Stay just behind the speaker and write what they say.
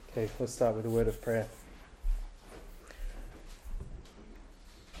Okay, let's start with a word of prayer.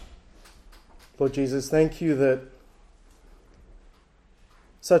 Lord Jesus, thank you that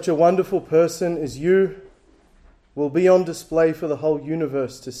such a wonderful person as you will be on display for the whole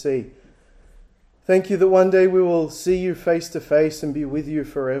universe to see. Thank you that one day we will see you face to face and be with you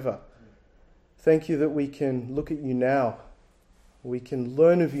forever. Thank you that we can look at you now. We can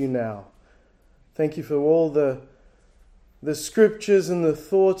learn of you now. Thank you for all the scriptures and the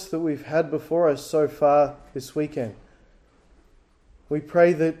thoughts that we've had before us so far this weekend. We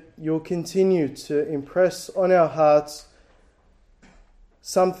pray that you'll continue to impress on our hearts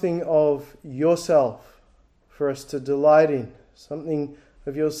something of yourself for us to delight in, something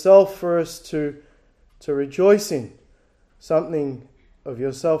of yourself for us to rejoice in, something of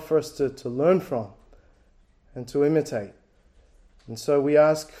yourself for us to learn from and to imitate. And so we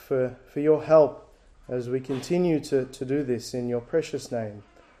ask for your help as we continue to do this in your precious name.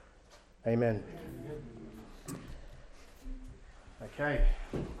 Amen. Okay.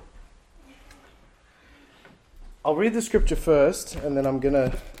 I'll read the scripture first, and then I'm going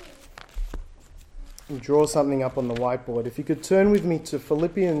to draw something up on the whiteboard. If you could turn with me to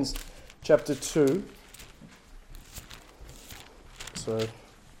Philippians chapter 2. So,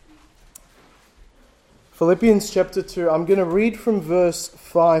 Philippians chapter 2, I'm going to read from verse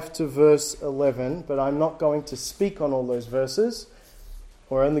 5 to verse 11, but I'm not going to speak on all those verses.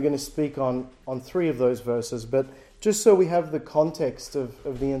 We're only going to speak on 3 of those verses, but just so we have the context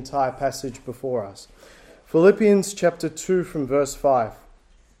of the entire passage before us. Philippians chapter 2 from verse 5.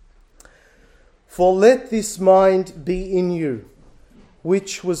 For let this mind be in you,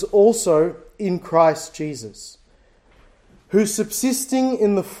 which was also in Christ Jesus, who subsisting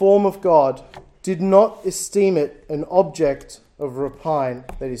in the form of God, did not esteem it an object of rapine,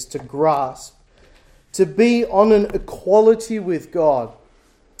 that is, to grasp, to be on an equality with God,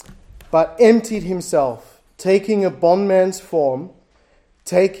 but emptied himself, taking a bondman's form,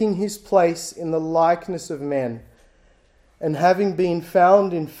 taking his place in the likeness of men, and having been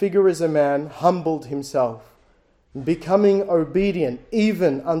found in figure as a man, humbled himself, becoming obedient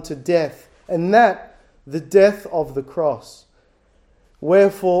even unto death, and that the death of the cross.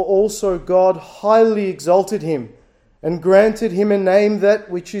 Wherefore also God highly exalted him, and granted him a name that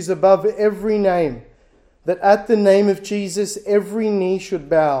which is above every name, that at the name of Jesus every knee should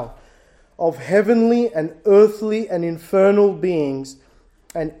bow, of heavenly and earthly and infernal beings,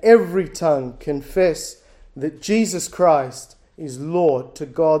 and every tongue confess that Jesus Christ is Lord, to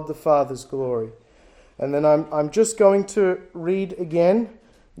God the Father's glory. And then I'm just going to read again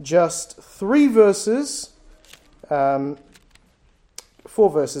just 3 verses, 4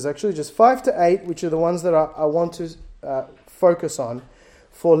 verses actually, just 5 to 8, which are the ones that I want to focus on.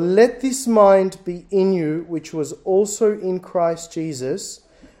 For let this mind be in you, which was also in Christ Jesus.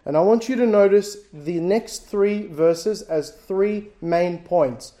 And I want you to notice the next 3 verses as 3 main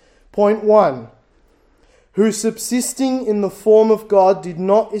points. Point 1, who subsisting in the form of God did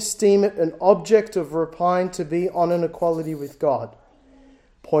not esteem it an object of rapine to be on an equality with God.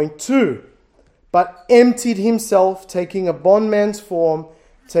 Point 2, but emptied himself, taking a bondman's form,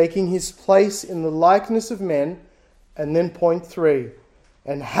 taking his place in the likeness of men. And then point 3,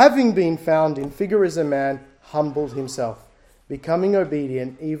 and having been found in figure as a man, humbled himself, becoming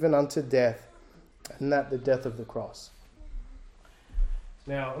obedient even unto death, and that the death of the cross.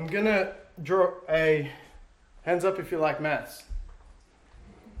 Now, I'm going to draw a hands up if you like maths.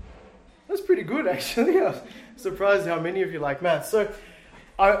 That's pretty good, actually. I was surprised how many of you like maths. So,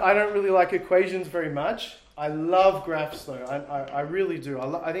 I don't really like equations very much. I love graphs, though. I really do.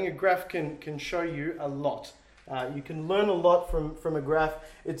 I think a graph can show you a lot. You can learn a lot from a graph.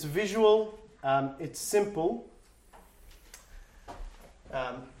 It's visual. It's simple.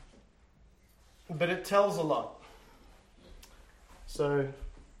 But it tells a lot. So,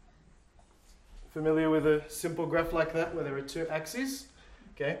 familiar with a simple graph like that where there are 2 axes?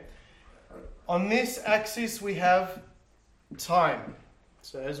 Okay. On this axis we have time.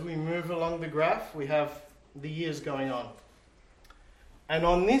 So as we move along the graph, we have the years going on. And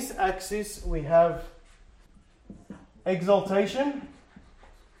on this axis we have exaltation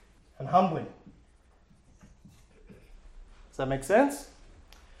and humbling. Does that make sense?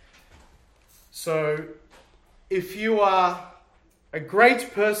 So, if you are a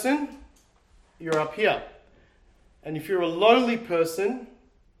great person, you're up here. And if you're a lowly person,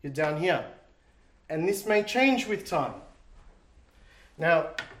 you're down here. And this may change with time. Now,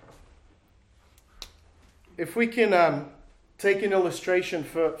 if we can take an illustration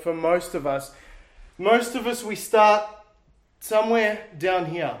for most of us, we start somewhere down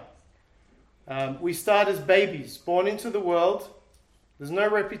here. We start as babies, born into the world. There's no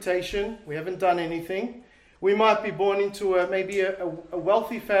reputation. We haven't done anything. We might be born into maybe a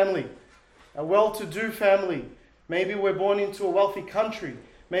wealthy family, a well-to-do family. Maybe we're born into a wealthy country.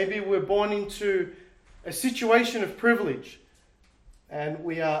 Maybe we're born into a situation of privilege, and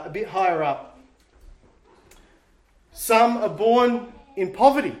we are a bit higher up. Some are born in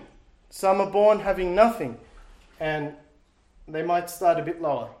poverty. Some are born having nothing, and they might start a bit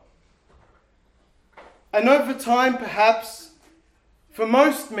lower. And over time, perhaps, for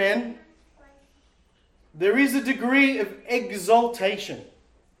most men, there is a degree of exaltation.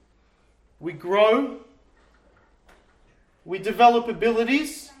 We grow, we develop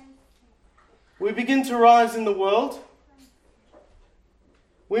abilities, we begin to rise in the world,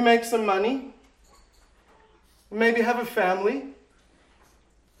 we make some money, we maybe have a family,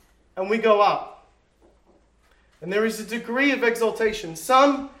 and we go up. And there is a degree of exaltation.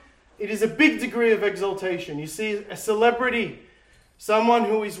 It is a big degree of exaltation. You see a celebrity, someone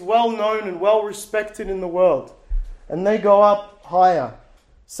who is well known and well respected in the world, and they go up higher.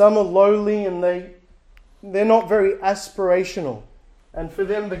 Some are lowly and they're not very aspirational. And for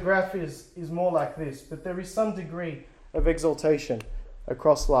them the graph is more like this. But there is some degree of exaltation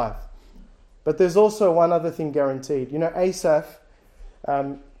across life. But there's also one other thing guaranteed. You know, Asaph,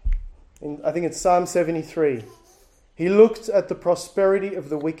 I think it's Psalm 73, he looked at the prosperity of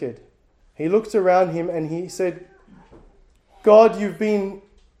the wicked. He looked around him and he said, God, you've been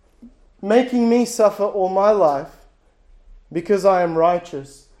making me suffer all my life because I am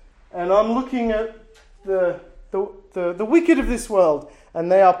righteous. And I'm looking at the wicked of this world,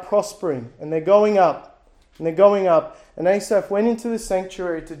 and they are prospering, and they're going up, and they're going up. And Asaph went into the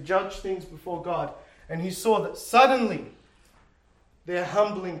sanctuary to judge things before God, and he saw that suddenly their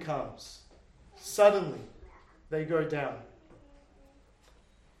humbling comes. Suddenly they go down.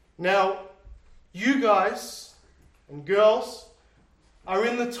 Now, you guys and girls are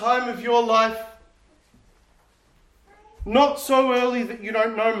in the time of your life not so early that you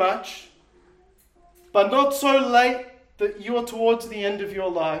don't know much, but not so late that you are towards the end of your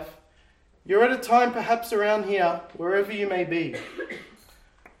life. You're at a time perhaps around here, wherever you may be,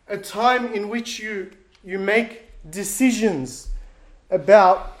 a time in which you make decisions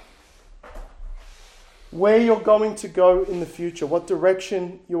about where you're going to go in the future, what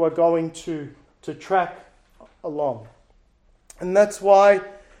direction you are going to track along. And that's why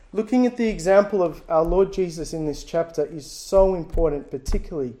looking at the example of our Lord Jesus in this chapter is so important,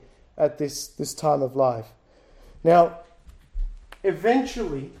 particularly at this time of life. Now,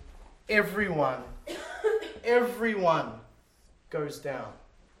 eventually, everyone goes down.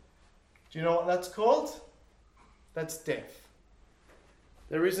 Do you know what that's called? That's death.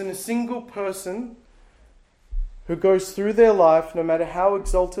 There isn't a single person who goes through their life, no matter how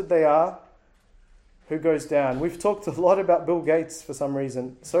exalted they are, who goes down. We've talked a lot about Bill Gates for some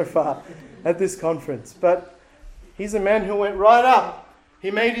reason so far at this conference, but he's a man who went right up.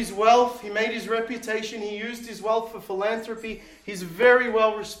 He made his wealth, he made his reputation, he used his wealth for philanthropy. He's very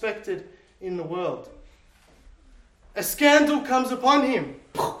well respected in the world. A scandal comes upon him.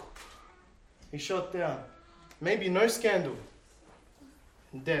 He's shot down. Maybe no scandal.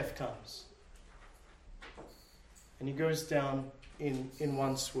 And death comes. And he goes down in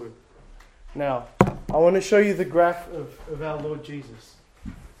one swoop. Now, I want to show you the graph of our Lord Jesus.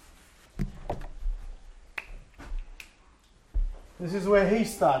 This is where he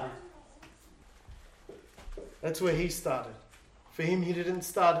started. That's where he started. For him, he didn't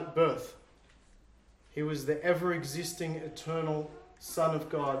start at birth. He was the ever-existing, eternal Son of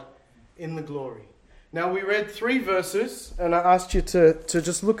God in the glory. Now, we read 3 verses, and I asked you to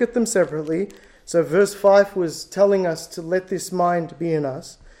just look at them separately. So verse 5 was telling us to let this mind be in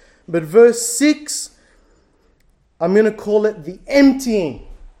us. But verse 6, I'm going to call it the emptying.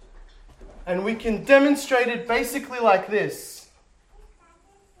 And we can demonstrate it basically like this.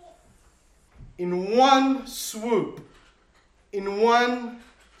 In one swoop, in one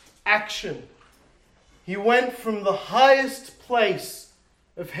action, he went from the highest place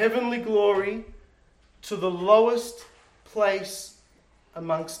of heavenly glory to the lowest place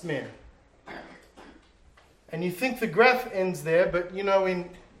amongst men. And you think the graph ends there, but you know, in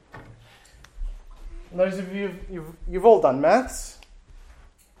those of you, you've all done maths.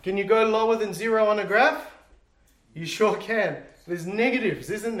 Can you go lower than 0 on a graph? You sure can. There's negatives,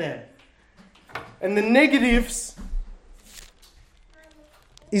 isn't there? And the negatives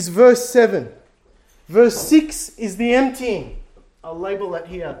is verse 7. Verse 6 is the emptying. I'll label that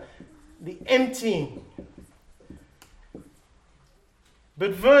here. The emptying.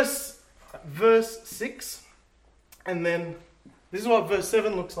 But verse 6, and then this is what verse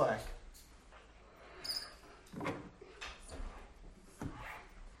 7 looks like.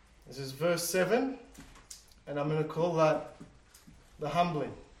 This is verse 7, and I'm going to call that the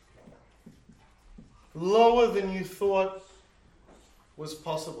humbling. Lower than you thought was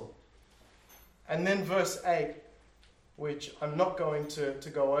possible. And then verse 8, which I'm not going to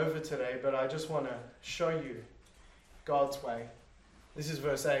go over today, but I just want to show you God's way. This is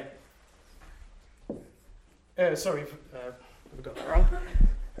verse 8. Sorry, I got that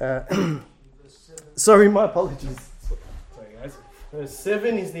wrong. Sorry, my apologies. Sorry, guys. Verse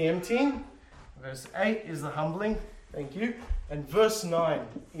 7 is the emptying. Verse 8 is the humbling. Thank you. And verse 9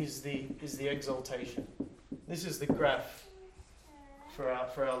 is the exaltation. This is the graph for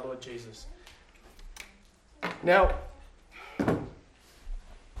our Lord Jesus. Now, do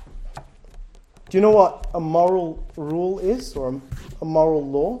you know what a moral rule is, or a moral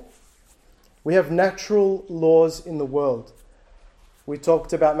law? We have natural laws in the world. We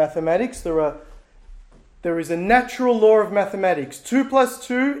talked about mathematics. There is a natural law of mathematics. 2 +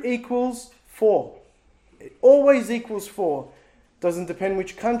 2 = 4. It always equals 4. Doesn't depend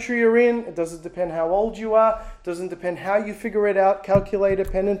which country you're in. It doesn't depend how old you are. It doesn't depend how you figure it out. Calculator,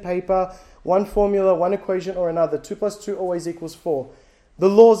 pen and paper, one formula, one equation or another. 2 + 2 always equals 4. The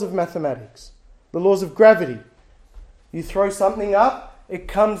laws of mathematics. The laws of gravity. You throw something up, it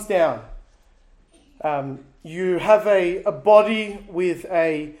comes down. You have a body with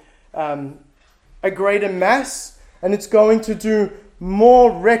a greater mass, and it's going to do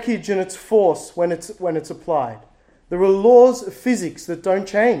more wreckage in its force when it's applied. There are laws of physics that don't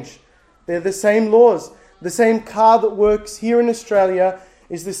change. They're the same laws. The same car that works here in Australia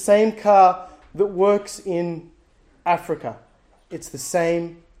is the same car that works in Africa. It's the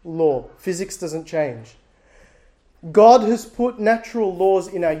same law. Physics doesn't change. God has put natural laws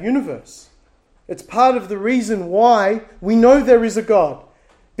in our universe. It's part of the reason why we know there is a God.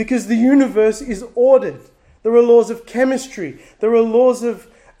 Because the universe is ordered. There are laws of chemistry. There are laws of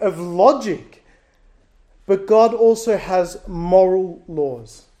logic. But God also has moral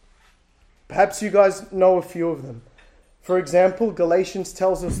laws. Perhaps you guys know a few of them. For example, Galatians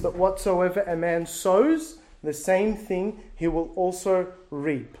tells us that whatsoever a man sows, the same thing he will also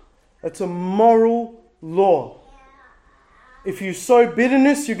reap. It's a moral law. If you sow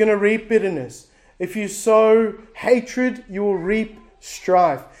bitterness, you're going to reap bitterness. If you sow hatred, you will reap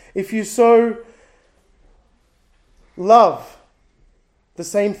strife. If you sow love, the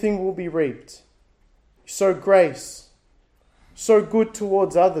same thing will be reaped. Sow grace, sow good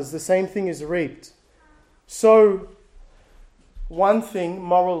towards others, the same thing is reaped. Sow one thing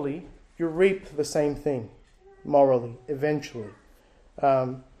morally, you reap the same thing morally, eventually.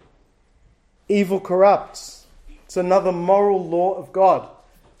 Evil corrupts. It's another moral law of God.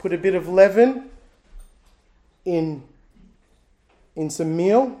 Put a bit of leaven in some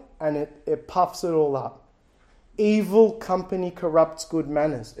meal and it puffs it all up. Evil company corrupts good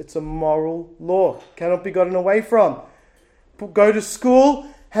manners. It's a moral law. Cannot be gotten away from. Go to school,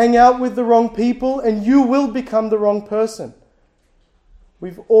 hang out with the wrong people, and you will become the wrong person.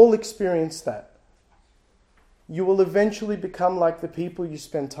 We've all experienced that. You will eventually become like the people you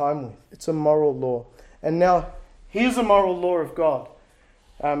spend time with. It's a moral law. And now, here's a moral law of God.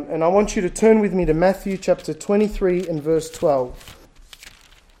 And I want you to turn with me to Matthew chapter 23 and verse 12.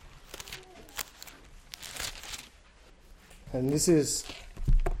 And this is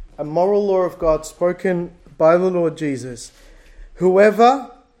a moral law of God spoken by the Lord Jesus.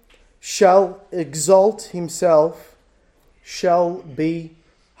 Whoever shall exalt himself shall be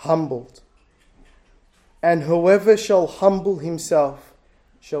humbled. And whoever shall humble himself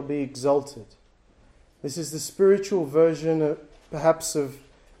shall be exalted. This is the spiritual version, perhaps, of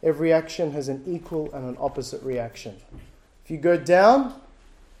every action has an equal and an opposite reaction. If you go down,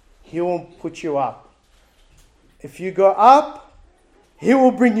 he will put you up. If you go up, he will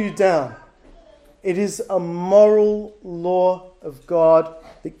bring you down. It is a moral law of God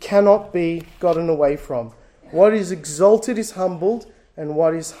that cannot be gotten away from. What is exalted is humbled, and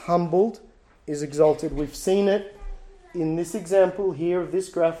what is humbled is exalted. We've seen it in this example here of this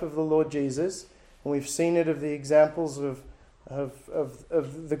graph of the Lord Jesus, and we've seen it of the examples of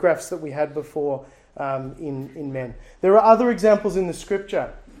the graphs that we had before in men. There are other examples in the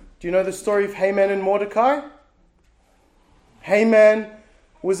scripture. Do you know the story of Haman and Mordecai? Haman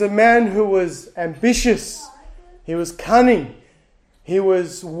was a man who was ambitious. He was cunning. He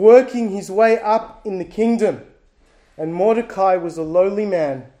was working his way up in the kingdom. And Mordecai was a lowly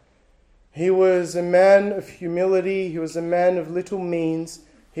man. He was a man of humility. He was a man of little means.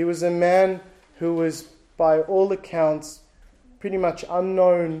 He was a man who was, by all accounts, pretty much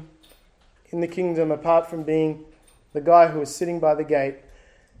unknown in the kingdom, apart from being the guy who was sitting by the gate.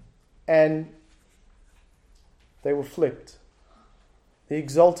 And they were flipped. The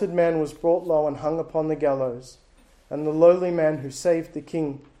exalted man was brought low and hung upon the gallows, and the lowly man who saved the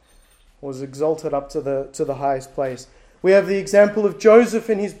king was exalted up to the highest place. We have the example of Joseph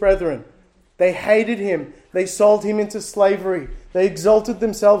and his brethren. They hated him. They sold him into slavery. They exalted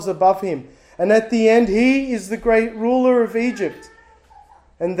themselves above him. And at the end, he is the great ruler of Egypt.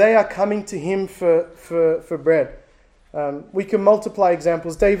 And they are coming to him for bread. We can multiply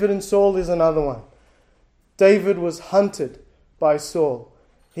examples. David and Saul is another one. David was hunted by Saul.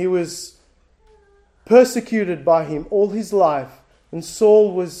 He was persecuted by him all his life. And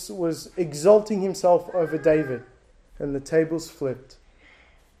Saul was exalting himself over David. And the tables flipped.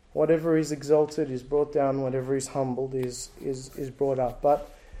 Whatever is exalted is brought down. Whatever is humbled is brought up.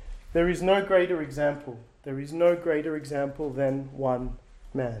 But there is no greater example. There is no greater example than one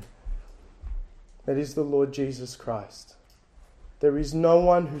man. That is the Lord Jesus Christ. There is no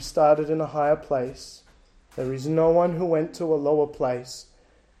one who started in a higher place. There is no one who went to a lower place.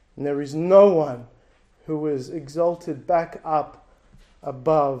 And there is no one who was exalted back up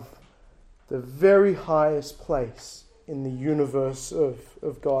above the very highest place in the universe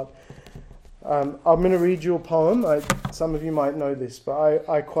of God. I'm going to read you a poem. Some of you might know this, but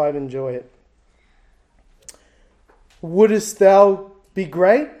I quite enjoy it. Wouldest thou be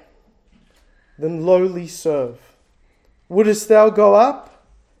great? Then lowly serve. Wouldest thou go up?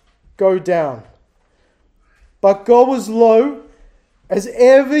 Go down. But go as low as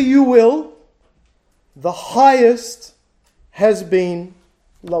ever you will. The highest has been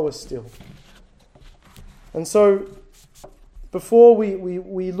lower still. And so, before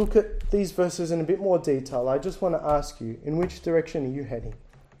we look at these verses in a bit more detail, I just want to ask you, in which direction are you heading?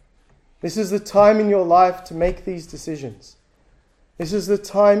 This is the time in your life to make these decisions. This is the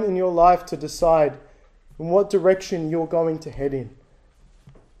time in your life to decide in what direction you're going to head in.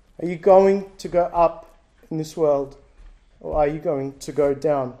 Are you going to go up in this world, or are you going to go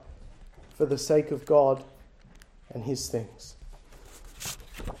down for the sake of God and His things?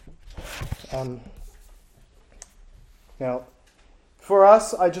 Now, for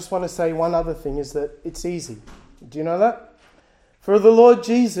us, I just want to say one other thing, is that it's easy. Do you know that? For the Lord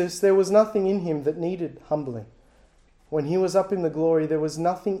Jesus, there was nothing in Him that needed humbling. When He was up in the glory, there was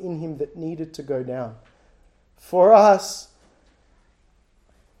nothing in Him that needed to go down. For us,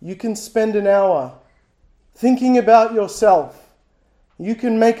 you can spend an hour thinking about yourself. You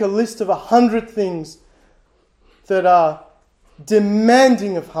can make a list of 100 things that are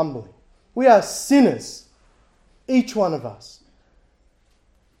demanding of humbling. We are sinners, each one of us.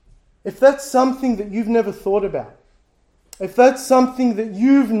 If that's something that you've never thought about, if that's something that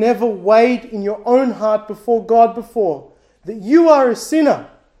you've never weighed in your own heart before God before, that you are a sinner,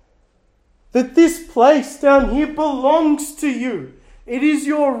 that this place down here belongs to you. It is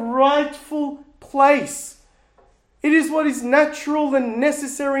your rightful place. It is what is natural and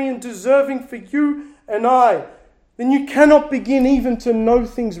necessary and deserving for you and I. Then you cannot begin even to know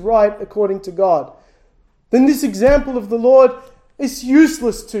things right according to God. Then this example of the Lord is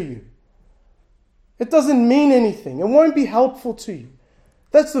useless to you. It doesn't mean anything. It won't be helpful to you.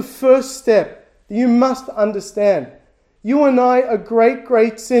 That's the first step that you must understand. You and I are great,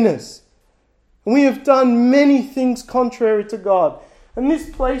 great sinners. And we have done many things contrary to God. And this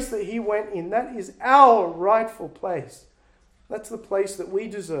place that He went in, that is our rightful place. That's the place that we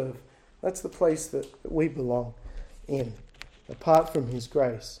deserve. That's the place that we belong in, apart from His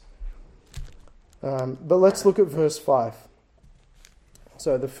grace. But let's look at verse 5.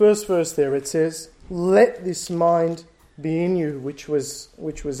 So the first verse there, it says, "Let this mind be in you, which was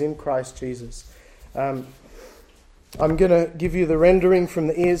in Christ Jesus." I'm going to give you the rendering from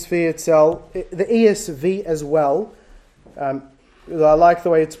the ESV as well. I like the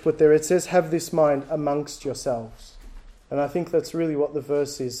way it's put there. It says, "Have this mind amongst yourselves." And I think that's really what the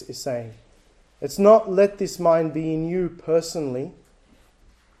verse is saying. It's not let this mind be in you personally,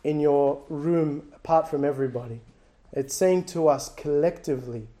 in your room apart from everybody. It's saying to us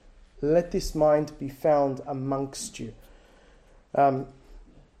collectively, let this mind be found amongst you.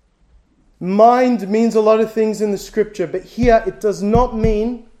 Mind means a lot of things in the scripture, but here it does not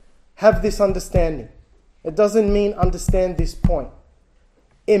mean have this understanding. It doesn't mean understand this point.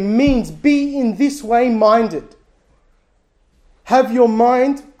 It means be in this way minded. Have your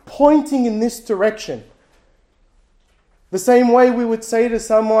mind pointing in this direction. The same way we would say to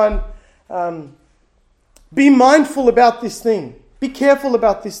someone, be mindful about this thing. Be careful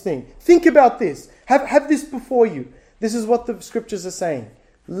about this thing. Think about this. Have this before you. This is what the scriptures are saying.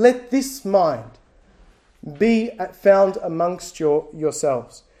 Let this mind be found amongst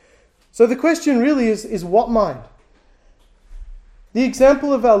yourselves. So the question really is what mind? The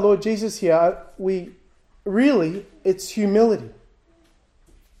example of our Lord Jesus here, it's humility.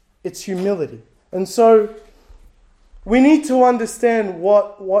 It's humility. And so we need to understand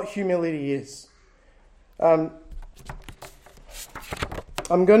what humility is. I'm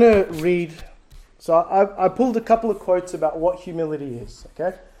going to read. So I pulled a couple of quotes about what humility is.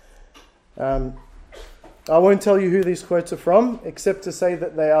 Okay. I won't tell you who these quotes are from, except to say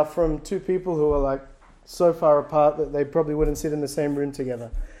that they are from two people who are like so far apart that they probably wouldn't sit in the same room together.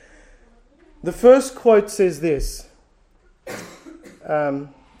 The first quote says this: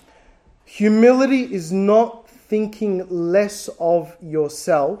 humility is not thinking less of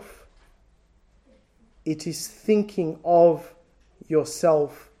yourself, it is thinking of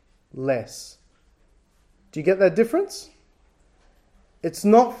yourself less. Do you get that difference? It's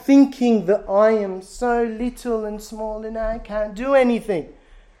not thinking that I am so little and small and I can't do anything.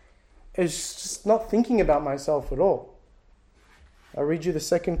 It's just not thinking about myself at all. I'll read you the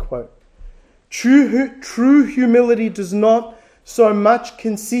second quote. True humility does not so much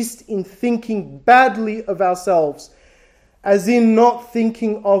consist in thinking badly of ourselves as in not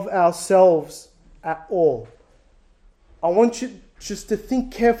thinking of ourselves at all. I want you just to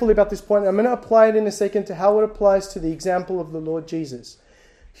think carefully about this point. I'm going to apply it in a second to how it applies to the example of the Lord Jesus.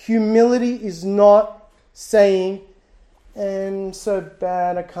 Humility is not saying, I'm so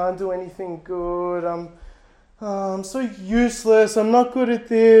bad, I can't do anything good, I'm so useless, I'm not good at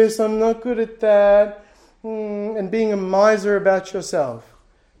this, I'm not good at that, and being a miser about yourself.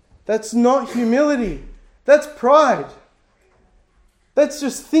 That's not humility. That's pride. That's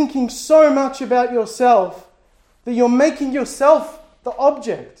just thinking so much about yourself that you're making yourself the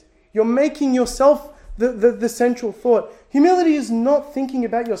object. You're making yourself the central thought. Humility is not thinking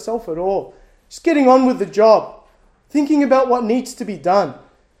about yourself at all. Just getting on with the job. Thinking about what needs to be done.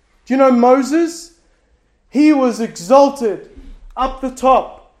 Do you know Moses? He was exalted up the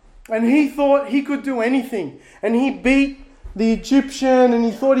top. And he thought he could do anything. And he beat the Egyptian and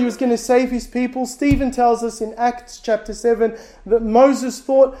he thought he was going to save his people. Stephen tells us in Acts chapter 7 that Moses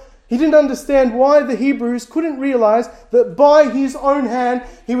thought he didn't understand why the Hebrews couldn't realize that by his own hand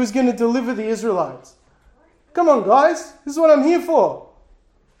he was going to deliver the Israelites. Come on, guys. This is what I'm here for.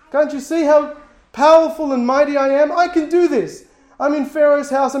 Can't you see how powerful and mighty I am? I can do this. I'm in Pharaoh's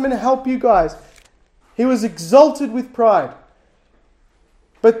house. I'm going to help you guys. He was exalted with pride.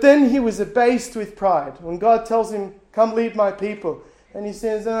 But then he was abased with pride. When God tells him, come lead my people. And he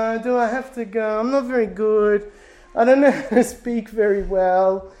says, do I have to go? I'm not very good. I don't know how to speak very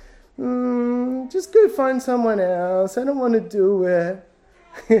well. Just go find someone else. I don't want to do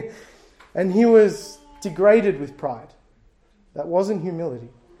it. And he was degraded with pride. That wasn't humility.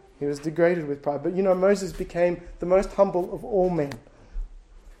 He was degraded with pride. But you know, Moses became the most humble of all men.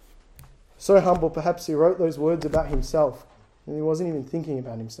 So humble, perhaps he wrote those words about himself. And he wasn't even thinking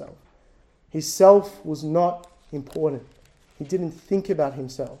about himself. His self was not important. He didn't think about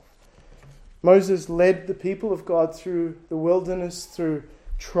himself. Moses led the people of God through the wilderness, through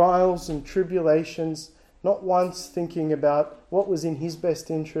trials and tribulations, not once thinking about what was in his best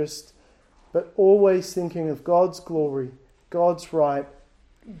interest, but always thinking of God's glory, God's right,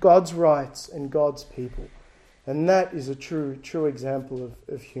 God's rights, and God's people. And that is a true example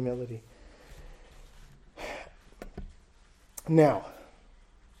of humility. Now,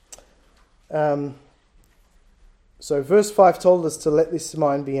 so verse 5 told us to let this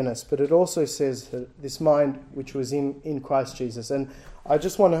mind be in us, but it also says that this mind which was in Christ Jesus. And I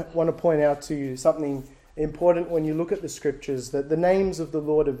just want to point out to you something important when you look at the scriptures, that the names of the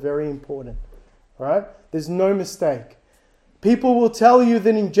Lord are very important. All right? There's no mistake. People will tell you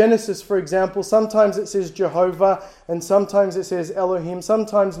that in Genesis, for example, sometimes it says Jehovah and sometimes it says Elohim,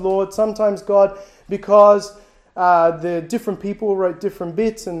 sometimes Lord, sometimes God, because the different people wrote different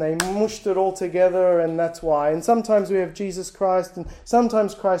bits and they mushed it all together, and that's why. And sometimes we have Jesus Christ, and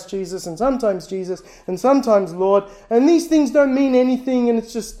sometimes Christ Jesus, and sometimes Jesus, and sometimes Lord. And these things don't mean anything, and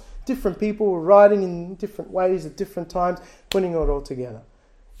it's just different people were writing in different ways at different times, putting it all together.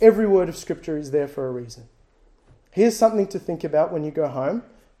 Every word of Scripture is there for a reason. Here's something to think about when you go home.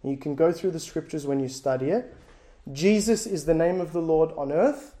 You can go through the Scriptures when you study it. Jesus is the name of the Lord on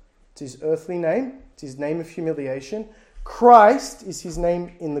earth. It's his earthly name. It's his name of humiliation. Christ is his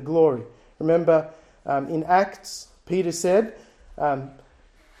name in the glory. Remember, in Acts, Peter said,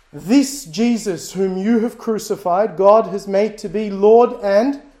 this Jesus whom you have crucified, God has made to be Lord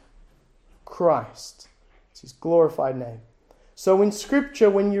and Christ. It's his glorified name. So in Scripture,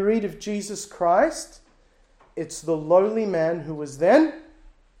 when you read of Jesus Christ, it's the lowly man who was then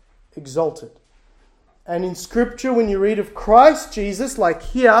exalted. And in Scripture, when you read of Christ Jesus, like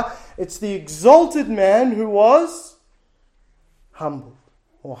here, it's the exalted man who was humbled,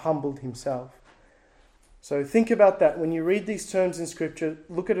 or humbled himself. So think about that. When you read these terms in Scripture,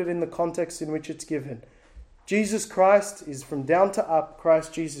 look at it in the context in which it's given. Jesus Christ is from down to up.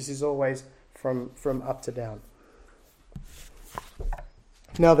 Christ Jesus is always from up to down.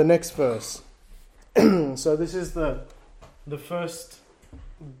 Now the next verse. So this is the first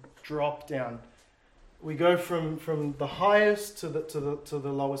drop down. We go from the highest to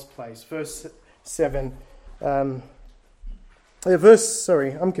the lowest place. Verse 7. I'm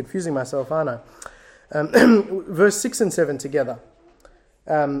confusing myself, aren't I? Verse 6 and 7 together.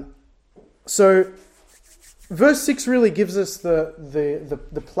 So verse 6 really gives us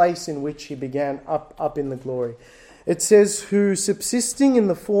the place in which he began up in the glory. It says, who subsisting in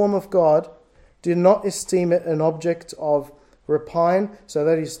the form of God did not esteem it an object of repine, so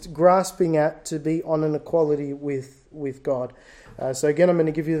that is grasping at, to be on an equality with God. So again, I'm going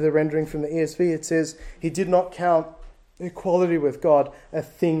to give you the rendering from the ESV. It says, he did not count equality with God a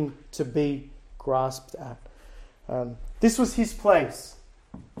thing to be grasped at. This was his place.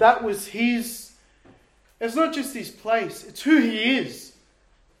 That was his. It's not just his place, it's who he is.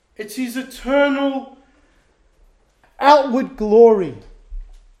 It's his eternal outward glory.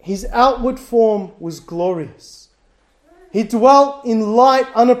 His outward form was glorious. He dwelt in light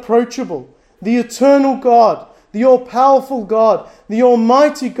unapproachable. The eternal God, the all-powerful God, the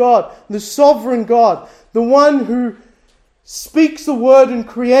almighty God, the sovereign God, the one who speaks a word and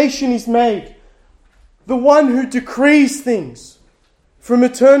creation is made, the one who decrees things from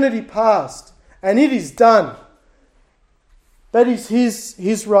eternity past, and it is done. That is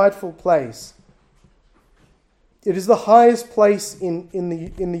his rightful place. It is the highest place in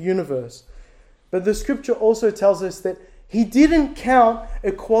the universe. But the Scripture also tells us that he didn't count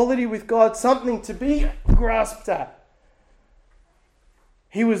equality with God something to be grasped at.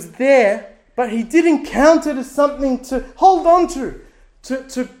 He was there, but he didn't count it as something to hold on to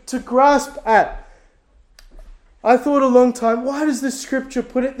grasp at. I thought a long time, why does the Scripture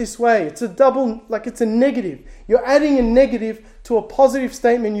put it this way? It's a double, like it's a negative. You're adding a negative to a positive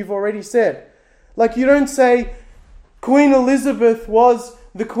statement you've already said. Like you don't say, Queen Elizabeth was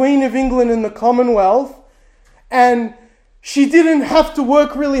the Queen of England and the Commonwealth, and she didn't have to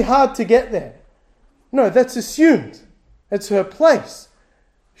work really hard to get there. No, that's assumed. It's her place.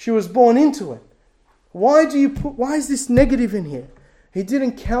 She was born into it. Why is this negative in here? He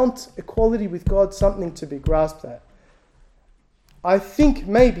didn't count equality with God something to be grasped at. I think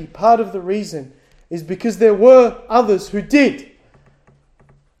maybe part of the reason is because there were others who did.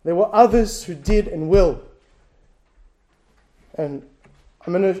 There were others who did and will. And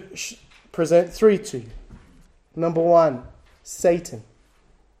I'm going to present three to you. Number one, Satan.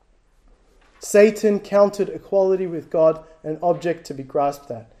 Satan counted equality with God an object to be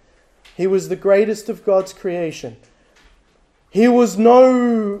grasped at. He was the greatest of God's creation.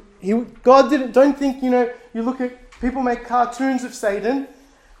 God didn't, don't think, you look at, people make cartoons of Satan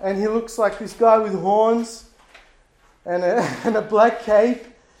and he looks like this guy with horns and a black cape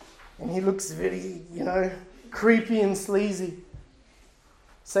and he looks very, creepy and sleazy.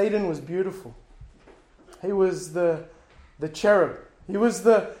 Satan was beautiful. He was the cherub. He was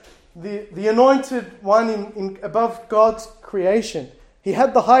the anointed one in above God's creation. He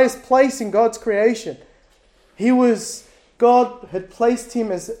had the highest place in God's creation. God had placed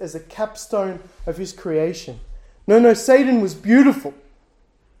him as a capstone of his creation. No, Satan was beautiful.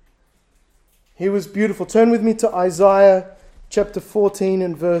 He was beautiful. Turn with me to Isaiah chapter 14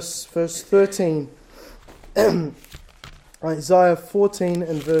 and verse 13. Isaiah 14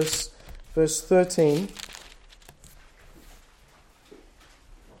 and verse 13.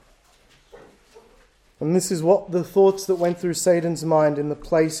 And this is what the thoughts that went through Satan's mind in the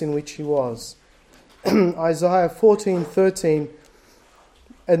place in which he was. Isaiah 14:13,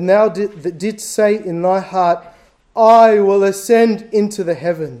 and thou didst say in thy heart, I will ascend into the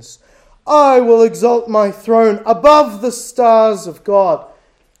heavens. I will exalt my throne above the stars of God.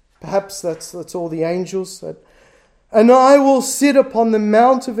 Perhaps that's all the angels. And I will sit upon the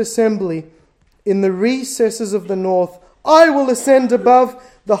mount of assembly in the recesses of the north. I will ascend above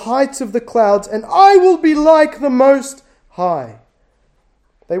the heights of the clouds, and I will be like the Most High.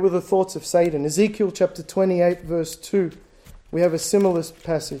 They were the thoughts of Satan. Ezekiel chapter 28 verse 2. We have a similar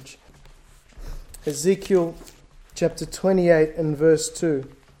passage. Ezekiel chapter 28 and verse 2.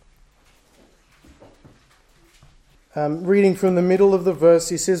 Reading from the middle of the verse,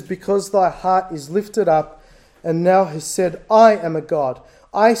 he says, because thy heart is lifted up, and thou hast said, I am a God.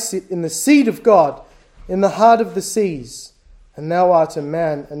 I sit in the seat of God, in the heart of the seas. And thou art a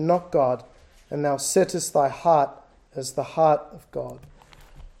man and not God, and thou settest thy heart as the heart of God.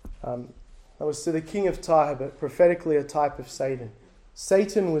 That was to the king of Tyre, but prophetically a type of Satan.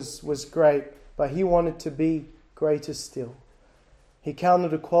 Satan was great, but he wanted to be greater still. He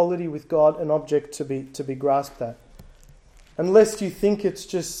counted equality with God an object to be grasped at. And lest you think it's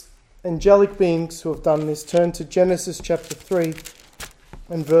just angelic beings who have done this, turn to Genesis chapter 3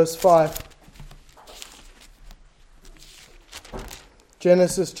 and verse 5.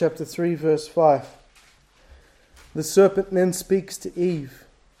 Genesis chapter 3 verse 5. The serpent then speaks to Eve.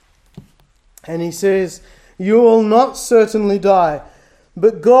 And he says, "You will not certainly die,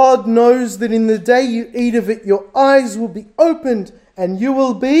 but God knows that in the day you eat of it, your eyes will be opened, and you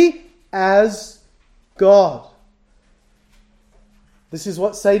will be as God." This is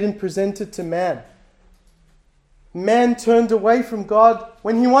what Satan presented to man. Man turned away from God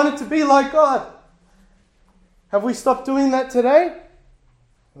when he wanted to be like God. Have we stopped doing that today?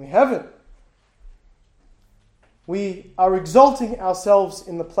 We haven't. We are exalting ourselves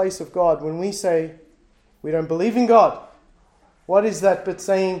in the place of God when we say we don't believe in God. What is that but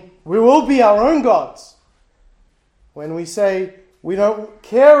saying we will be our own gods? When we say we don't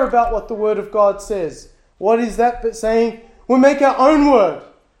care about what the Word of God says, what is that but saying we'll make our own word?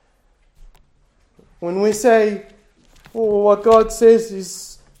 When we say what God says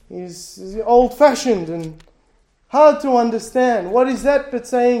is old-fashioned and hard to understand, what is that but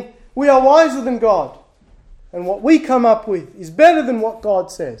saying we are wiser than God? And what we come up with is better than what God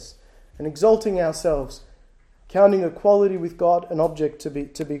says. And exalting ourselves, counting equality with God an object to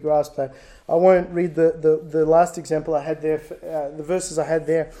be grasped at. I won't read the last example I had there, the verses I had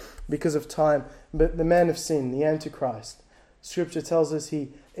there because of time. But the man of sin, the Antichrist. Scripture tells us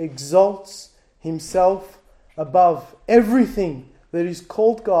he exalts himself above everything that is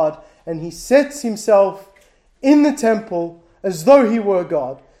called God. And he sets himself in the temple as though he were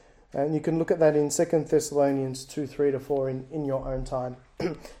God. And you can look at that in 2 Thessalonians 2, 3-4 in your own time,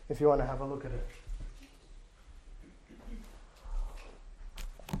 if you want to have a look at it.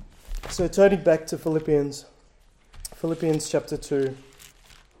 So turning back to Philippians chapter 2.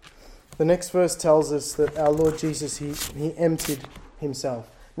 The next verse tells us that our Lord Jesus, he emptied himself.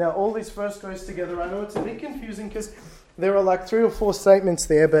 Now all this verse goes together. I know it's a bit confusing because there are like 3 or 4 statements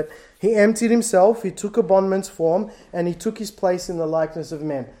there, but he emptied himself, he took a bondman's form, and he took his place in the likeness of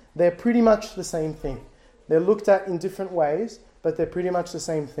men. They're pretty much the same thing. They're looked at in different ways, but they're pretty much the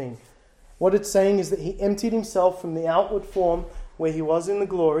same thing. What it's saying is that he emptied himself from the outward form where he was in the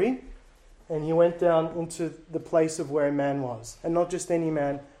glory, and he went down into the place of where a man was. And not just any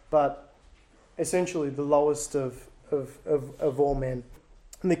man, but essentially the lowest of all men.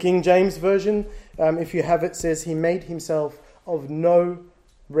 In the King James Version, if you have it, says he made himself of no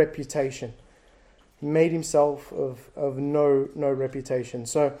reputation. He made himself of no reputation.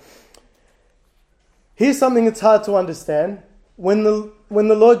 So here's something that's hard to understand. When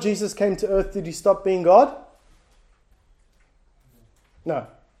the Lord Jesus came to earth, did he stop being God? No.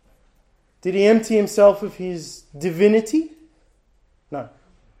 Did he empty himself of his divinity? No.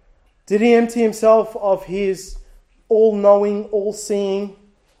 Did he empty himself of his all-knowing, all-seeing,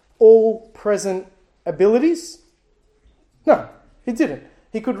 all-present abilities? No, he didn't.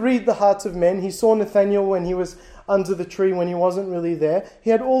 He could read the hearts of men. He saw Nathanael when he was under the tree, when he wasn't really there. He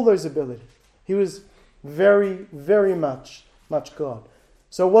had all those abilities. He was very, very much God.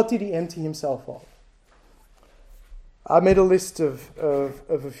 So what did he empty himself of? I made a list of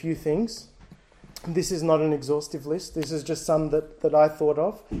a few things. This is not an exhaustive list. This is just some that I thought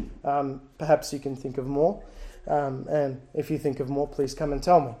of. Perhaps you can think of more. And if you think of more, please come and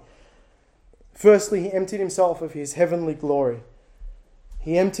tell me. Firstly, he emptied himself of his heavenly glory.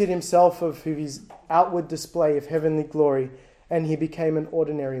 He emptied himself of his outward display of heavenly glory, and he became an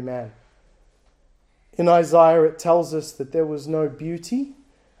ordinary man. In Isaiah, it tells us that there was no beauty.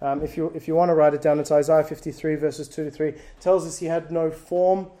 If you want to write it down, it's Isaiah 53, verses 2-3. It tells us he had no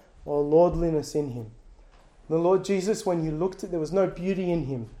form or lordliness in him. The Lord Jesus, when you looked at, there was no beauty in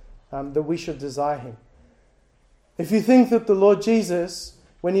him that we should desire him. If you think that the Lord Jesus,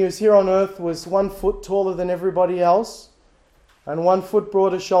 when he was here on earth, was 1 foot taller than everybody else, and 1 foot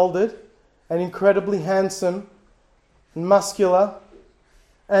broader shouldered, and incredibly handsome, and muscular,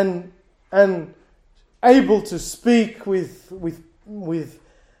 and able to speak with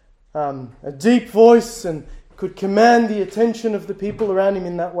a deep voice and could command the attention of the people around him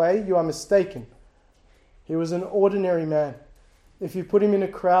in that way, you are mistaken. He was an ordinary man. If you put him in a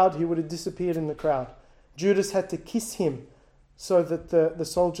crowd, he would have disappeared in the crowd. Judas had to kiss him so that the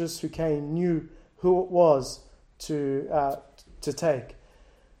soldiers who came knew who it was to take.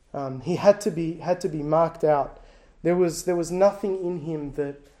 He had to be marked out. There was nothing in him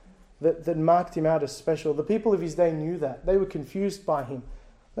that marked him out as special. The people of his day knew that. They were confused by him.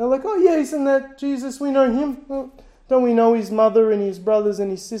 They're like, oh yeah, isn't that Jesus? We know him. Well, don't we know his mother and his brothers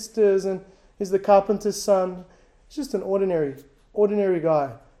and his sisters? And He's the carpenter's son. He's just an ordinary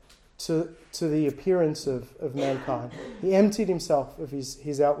guy to the appearance of mankind. He emptied himself of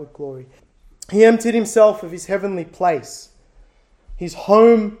his outward glory. He emptied himself of his heavenly place. His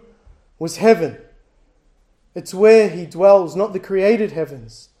home was heaven. It's where he dwells, not the created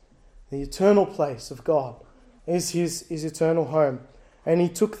heavens. The eternal place of God is his eternal home. And he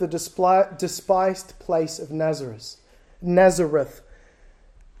took the despised place of Nazareth.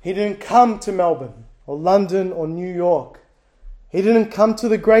 He didn't come to Melbourne or London or New York. He didn't come to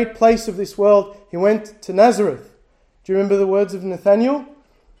the great place of this world. He went to Nazareth. Do you remember the words of Nathanael?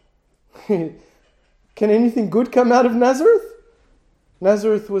 Can anything good come out of Nazareth?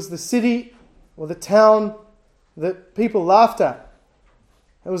 Nazareth was the city or the town that people laughed at.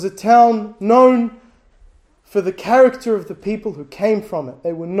 It was a town known for the character of the people who came from it.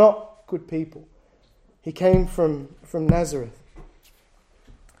 They were not good people. He came from Nazareth.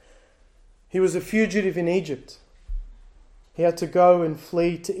 He was a fugitive in Egypt. He had to go and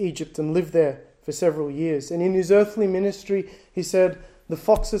flee to Egypt and live there for several years. And in his earthly ministry, he said, "The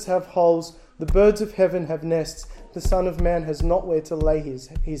foxes have holes, the birds of heaven have nests, the Son of Man has not where to lay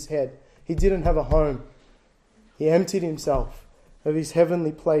his head." He didn't have a home. He emptied himself of his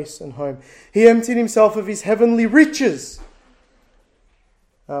heavenly place and home. He emptied himself of his heavenly riches.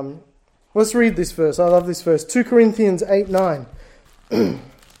 Let's read this verse. I love this verse. 2 Corinthians 8:9.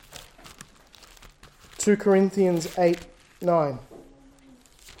 2 Corinthians 8:9.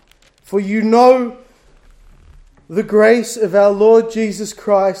 "For you know the grace of our Lord Jesus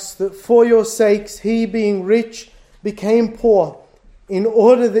Christ, that for your sakes he, being rich, became poor, in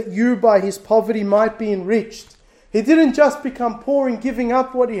order that you by his poverty might be enriched." He didn't just become poor in giving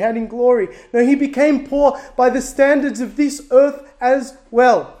up what he had in glory. No, he became poor by the standards of this earth as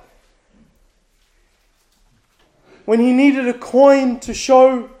well. When he needed a coin to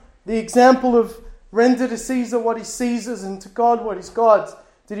show the example of render to Caesar what is Caesar's and to God what is God's,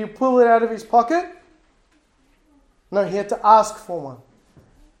 did he pull it out of his pocket? No, he had to ask for one.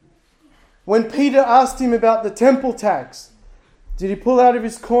 When Peter asked him about the temple tax, did he pull out of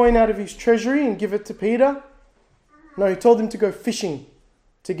his coin out of his treasury and give it to Peter? No, he told him to go fishing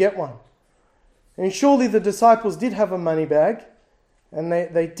to get one. And surely the disciples did have a money bag, and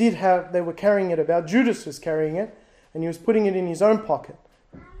they were carrying it about. Judas was carrying it, and he was putting it in his own pocket.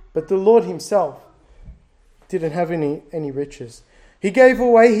 But the Lord himself didn't have any riches. He gave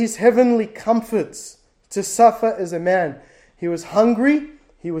away his heavenly comforts to suffer as a man. He was hungry,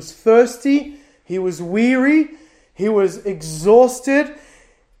 he was thirsty, he was weary, he was exhausted,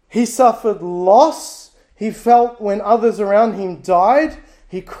 he suffered loss. He felt when others around him died.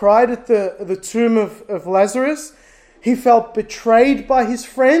 He cried at the tomb of Lazarus. He felt betrayed by his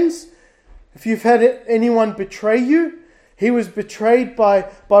friends. If you've had anyone betray you, he was betrayed by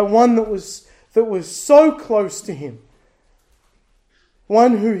one that was so close to him.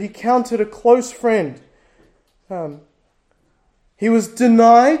 One who he counted a close friend. He was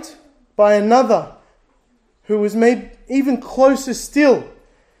denied by another who was made even closer still.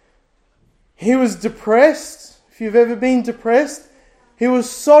 He was depressed. If you've ever been depressed, he was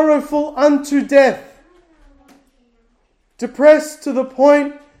sorrowful unto death. Depressed to the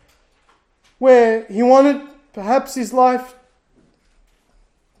point where he wanted perhaps his life.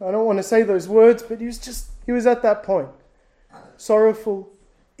 I don't want to say those words, but he was at that point. Sorrowful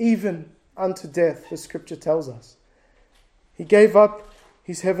even unto death, the scripture tells us. He gave up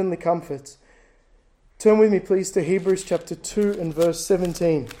his heavenly comforts. Turn with me please to Hebrews chapter 2 and verse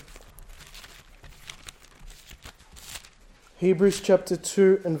 17. Hebrews chapter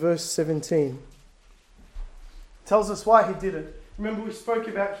 2 and verse 17 tells us why he did it. Remember we spoke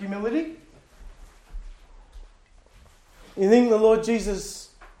about humility? You think the Lord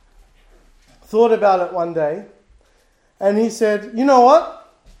Jesus thought about it one day and he said, "You know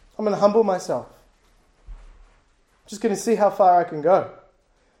what? I'm going to humble myself. I'm just going to see how far I can go.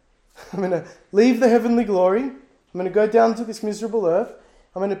 I'm going to leave the heavenly glory. I'm going to go down to this miserable earth.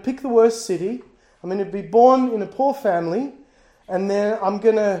 I'm going to pick the worst city. I'm going to be born in a poor family. And then I'm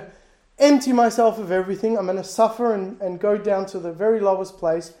going to empty myself of everything. I'm going to suffer and go down to the very lowest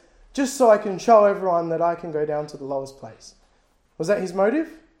place just so I can show everyone that I can go down to the lowest place." Was that his motive?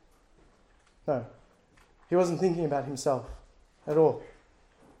 No. He wasn't thinking about himself at all.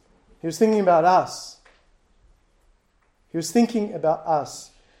 He was thinking about us. He was thinking about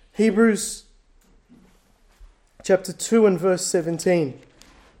us. Hebrews chapter 2 and verse 17.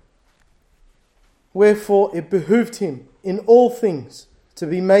 "Wherefore it behooved him in all things to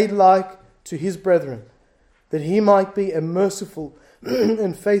be made like to his brethren, that he might be a merciful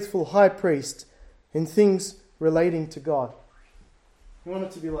and faithful high priest in things relating to God." He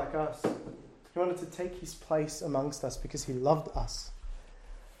wanted to be like us. He wanted to take his place amongst us because he loved us.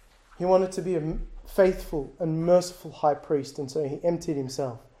 He wanted to be a faithful and merciful high priest, and so he emptied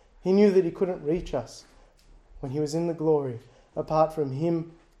himself. He knew that he couldn't reach us when he was in the glory apart from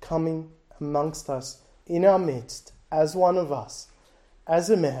him coming amongst us in our midst as one of us, as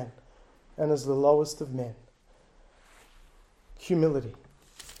a man, and as the lowest of men. Humility.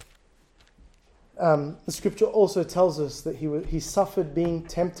 The scripture also tells us that he suffered being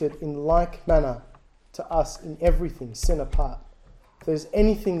tempted in like manner to us in everything, sin apart. If there's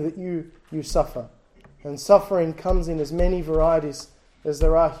anything that you suffer, and suffering comes in as many varieties as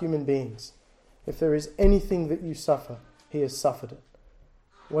there are human beings. If there is anything that you suffer, he has suffered it,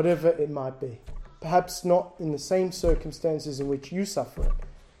 whatever it might be. Perhaps not in the same circumstances in which you suffer it,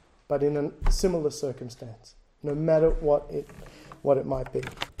 but in a similar circumstance, no matter what it might be.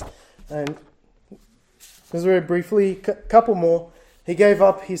 And just very briefly, a couple more. He gave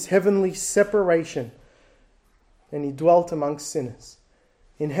up his heavenly separation and he dwelt amongst sinners.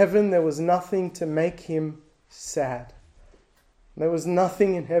 In heaven there was nothing to make him sad. There was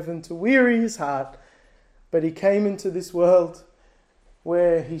nothing in heaven to weary his heart, but he came into this world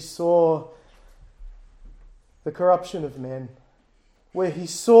where he saw the corruption of men, where he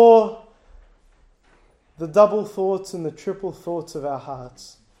saw the double thoughts and the triple thoughts of our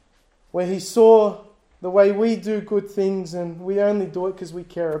hearts, where he saw the way we do good things and we only do it because we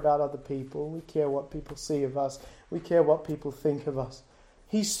care about other people. We care what people see of us. We care what people think of us.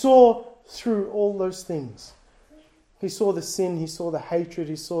 He saw through all those things. He saw the sin, he saw the hatred,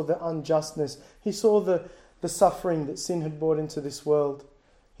 he saw the unjustness, he saw the suffering that sin had brought into this world.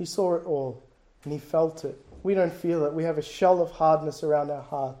 He saw it all and he felt it. We don't feel it. We have a shell of hardness around our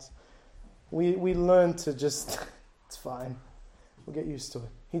hearts. We learn to just, it's fine. We'll get used to it.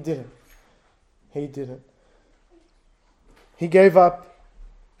 He didn't. He didn't. He gave up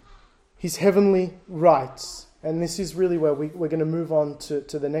his heavenly rights. And this is really where we're going to move on to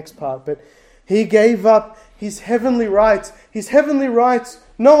the next part. But he gave up his heavenly rights. His heavenly rights,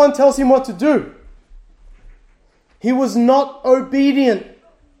 no one tells him what to do. He was not obedient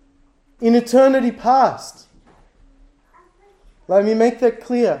in eternity past. Let me make that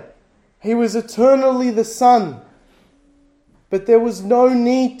clear. He was eternally the Son. But there was no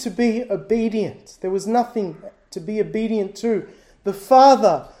need to be obedient. There was nothing to be obedient to. The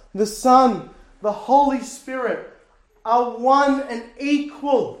Father, the Son, the Holy Spirit are one and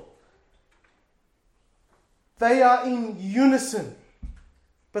equal. They are in unison.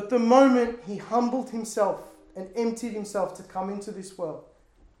 But the moment he humbled himself and emptied himself to come into this world,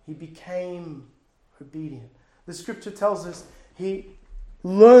 he became obedient. The scripture tells us he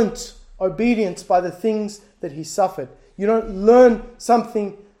learnt obedience by the things that he suffered. You don't learn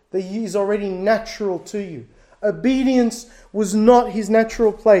something that is already natural to you. Obedience was not his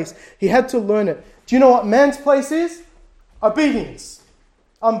natural place. He had to learn it. Do you know what man's place is? Obedience.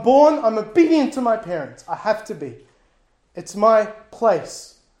 I'm born, I'm obedient to my parents. I have to be. It's my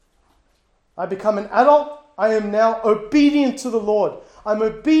place. I become an adult, I am now obedient to the Lord. I'm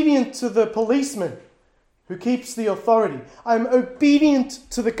obedient to the policeman who keeps the authority. I'm obedient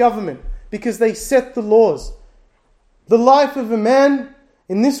to the government because they set the laws. The life of a man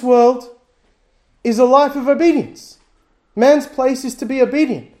in this world is a life of obedience. Man's place is to be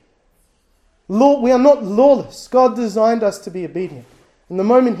obedient. We are not lawless. God designed us to be obedient. And the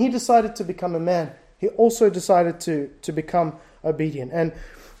moment he decided to become a man, he also decided to become obedient. And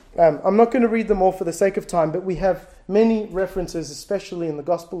I'm not going to read them all for the sake of time, but we have many references, especially in the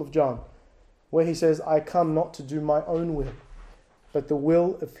Gospel of John, where he says, I come not to do my own will, but the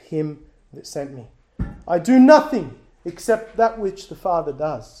will of him that sent me. I do nothing except that which the Father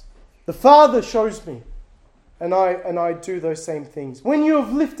does. The Father shows me, and I do those same things. When you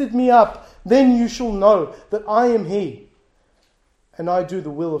have lifted me up, then you shall know that I am he, and I do the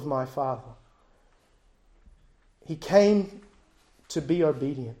will of my Father. He came to be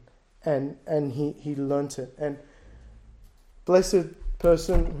obedient, and he learnt it. And blessed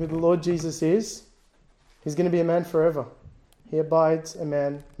person who the Lord Jesus is, he's going to be a man forever. He abides a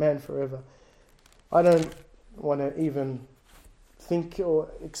man forever. I don't want to even think or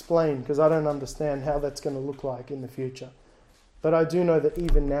explain because I don't understand how that's going to look like in the future. But I do know that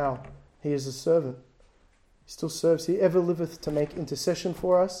even now he is a servant. He still serves. He ever liveth to make intercession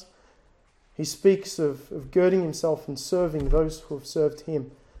for us. He speaks of girding himself and serving those who have served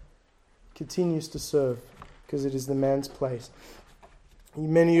him. He continues to serve because it is the man's place.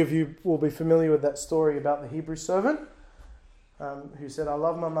 Many of you will be familiar with that story about the Hebrew servant who said, I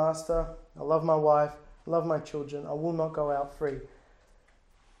love my master, I love my wife, I love my children, I will not go out free.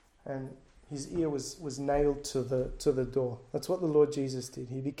 And his ear was nailed to the door. That's what the Lord Jesus did.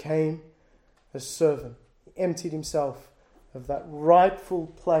 He became a servant. He emptied himself of that rightful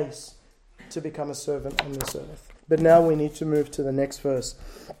place to become a servant on this earth. But now we need to move to the next verse.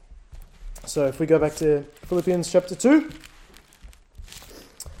 So if we go back to Philippians chapter 2.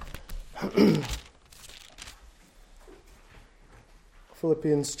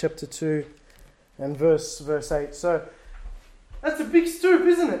 Philippians chapter 2 and verse 8. So that's a big stoop,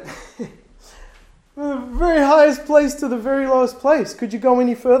 isn't it? The very highest place to the very lowest place. Could you go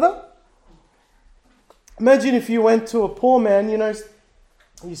any further? Imagine if you went to a poor man,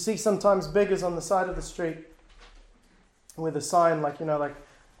 you see sometimes beggars on the side of the street with a sign like,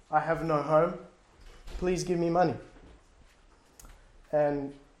 I have no home, please give me money.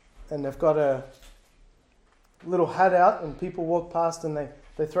 And they've got a little hat out and people walk past and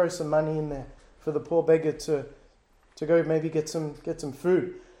they throw some money in there for the poor beggar to go maybe get some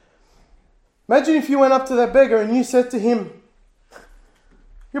food. Imagine if you went up to that beggar and you said to him,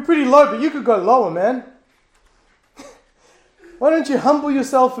 you're pretty low, but you could go lower, man. Why don't you humble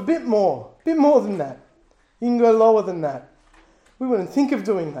yourself a bit more than that? You can go lower than that. We wouldn't think of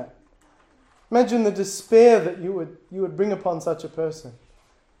doing that. Imagine the despair that you would bring upon such a person.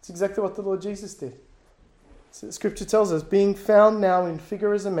 It's exactly what the Lord Jesus did. So the scripture tells us, being found now in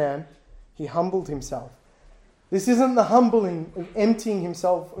figure as a man, he humbled himself. This isn't the humbling of emptying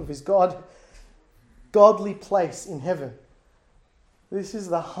himself of his godly place in heaven. This is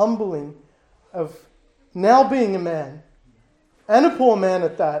the humbling of now being a man, and a poor man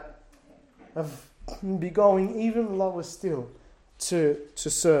at that, of be going even lower still to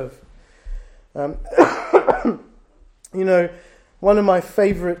serve. One of my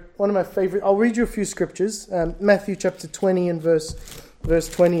favorite, I'll read you a few scriptures. Matthew chapter 20 and verse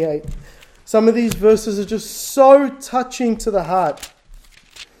 28. Some of these verses are just so touching to the heart.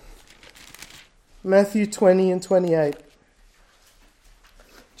 Matthew 20 and 28.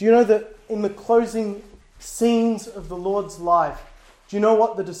 Do you know that in the closing scenes of the Lord's life, do you know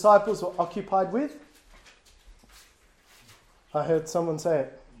what the disciples were occupied with? I heard someone say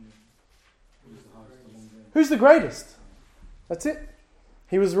it. Who's the greatest? That's it.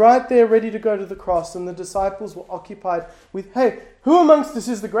 He was right there ready to go to the cross, and the disciples were occupied with, hey, who amongst us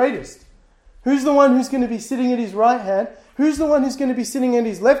is the greatest? Who's the one who's going to be sitting at his right hand? Who's the one who's going to be sitting at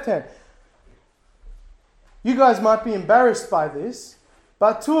his left hand? You guys might be embarrassed by this,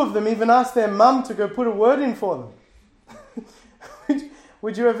 but two of them even asked their mum to go put a word in for them.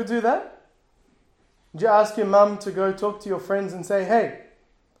 Would you ever do that? Would you ask your mum to go talk to your friends and say, hey,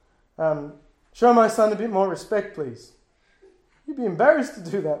 show my son a bit more respect, please? You'd be embarrassed to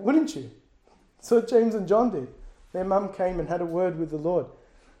do that, wouldn't you? That's what James and John did. Their mum came and had a word with the Lord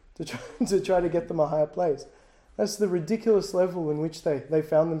to try to get them a higher place. That's the ridiculous level in which they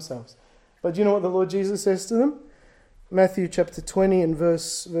found themselves. But do you know what the Lord Jesus says to them? Matthew chapter 20 and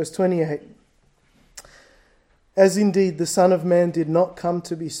verse 28. As indeed the Son of Man did not come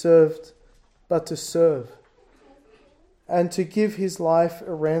to be served, but to serve, and to give his life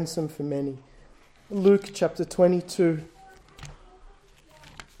a ransom for many. Luke chapter 22.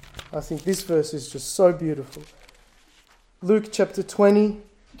 I think this verse is just so beautiful. Luke chapter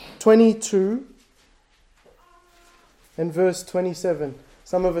 22 and verse 27.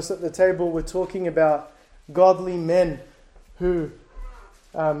 Some of us at the table were talking about godly men who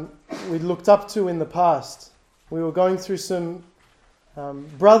we looked up to in the past. We were going through some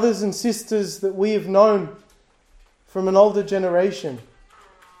brothers and sisters that we have known from an older generation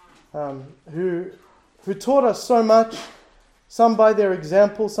who taught us so much, some by their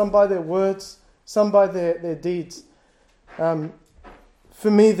example, some by their words, some by their deeds. For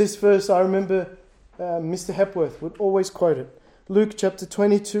me, this verse, I remember Mr. Hepworth would always quote it. Luke chapter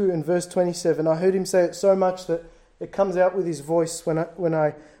 22 and verse 27. I heard him say it so much that it comes out with his voice when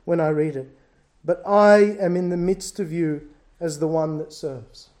I read it. But I am in the midst of you as the one that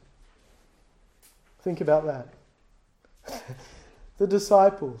serves. Think about that. The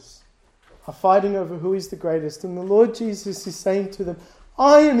disciples are fighting over who is the greatest, and the Lord Jesus is saying to them,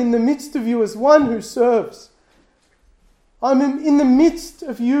 I am in the midst of you as one who serves. I'm in the midst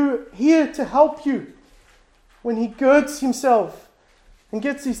of you, here to help you. When he girds himself and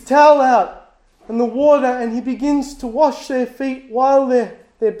gets his towel out and the water, and he begins to wash their feet while they're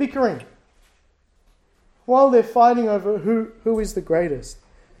bickering, while they're fighting over who is the greatest.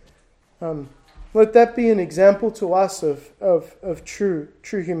 Let that be an example to us of true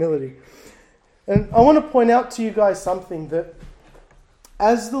humility. And I want to point out to you guys something, that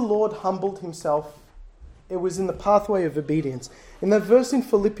as the Lord humbled himself, it was in the pathway of obedience. In that verse in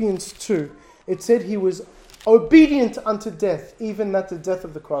Philippians 2, it said he was obedient unto death, even at the death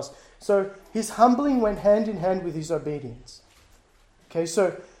of the cross. So his humbling went hand in hand with his obedience. Okay,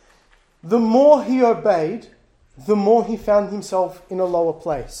 so the more he obeyed, the more he found himself in a lower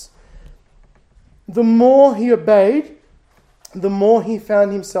place. The more he obeyed, the more he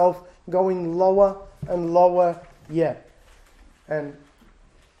found himself going lower and lower yet. And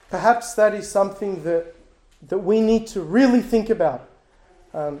perhaps that is something that we need to really think about.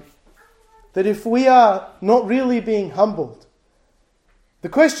 That if we are not really being humbled, the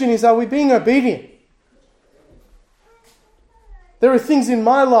question is, are we being obedient? There are things in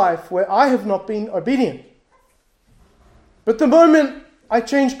my life where I have not been obedient. But the moment I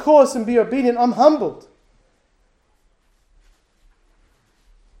change course and be obedient, I'm humbled.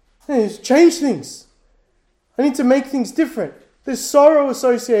 I need to change things. I need to make things different. There's sorrow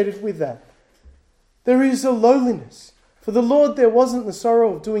associated with that. There is a lowliness. For the Lord, there wasn't the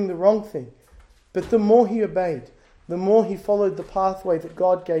sorrow of doing the wrong thing. But the more he obeyed, the more he followed the pathway that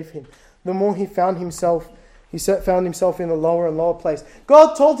God gave him, the more he found himself in a lower and lower place.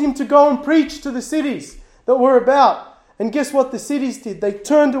 God told him to go and preach to the cities that were about. And guess what the cities did? They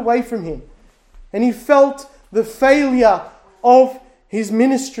turned away from him. And he felt the failure of his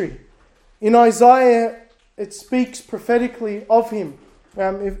ministry. In Isaiah, it speaks prophetically of him.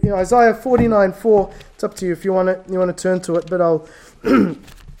 Isaiah 49:4. It's up to you if you want to turn to it, but I'll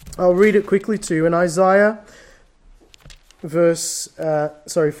read it quickly to you. In Isaiah,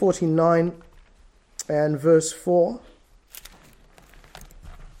 49 and verse 4.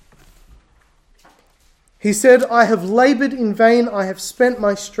 He said, I have laboured in vain, I have spent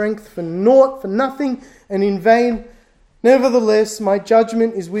my strength for naught, for nothing, and in vain. Nevertheless, my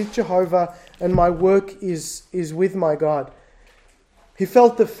judgment is with Jehovah, and my work is with my God. He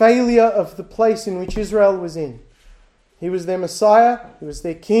felt the failure of the place in which Israel was in. He was their Messiah, he was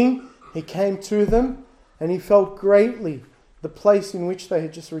their king, he came to them, and he felt greatly the place in which they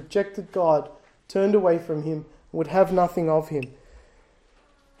had just rejected God, turned away from him, would have nothing of him.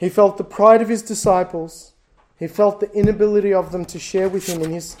 He felt the pride of his disciples. He felt the inability of them to share with him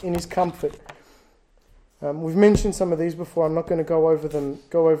in his comfort. We've mentioned some of these before. I'm not going to go over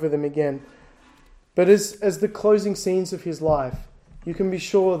them again. But as the closing scenes of his life, you can be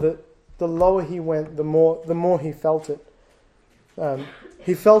sure that the lower he went, the more he felt it.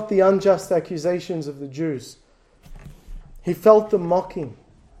 He felt the unjust accusations of the Jews. He felt the mocking.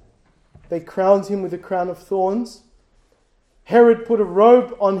 They crowned him with a crown of thorns. Herod put a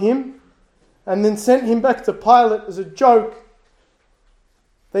robe on him and then sent him back to Pilate as a joke.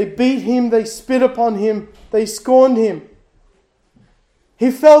 They beat him, they spit upon him, they scorned him.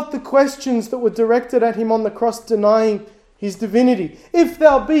 He felt the questions that were directed at him on the cross, denying his divinity. If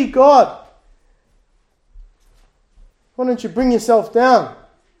thou be God, why don't you bring yourself down?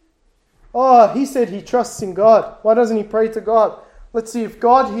 Oh, he said he trusts in God. Why doesn't he pray to God? Let's see if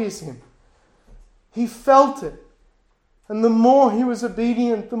God hears him. He felt it. And the more he was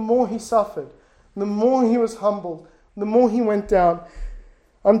obedient, the more he suffered. The more he was humbled, the more he went down,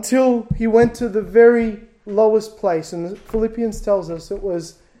 until he went to the very lowest place. And Philippians tells us it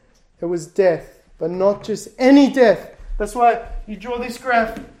was death, but not just any death. That's why you draw this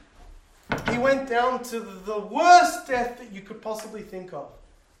graph. He went down to the worst death that you could possibly think of.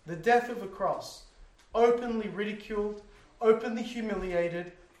 The death of a cross. Openly ridiculed, openly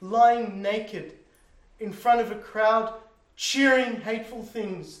humiliated, lying naked in front of a crowd, cheering hateful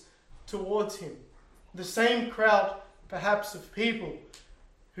things towards him. The same crowd, perhaps, of people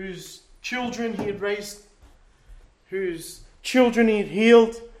whose children he had raised, whose children he had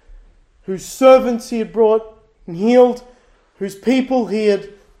healed, whose servants he had brought and healed, whose people he had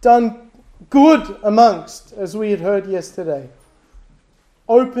done good amongst, as we had heard yesterday.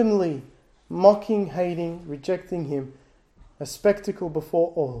 Openly mocking, hating, rejecting him, a spectacle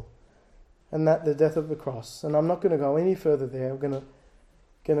before all, and that the death of the cross. And I'm not going to go any further there. I'm going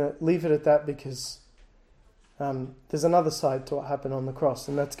to leave it at that, because there's another side to what happened on the cross,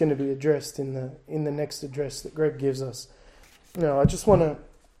 and that's going to be addressed in the next address that Greg gives us. I just want to,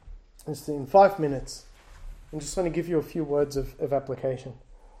 just in 5 minutes, I just want to give you a few words of application.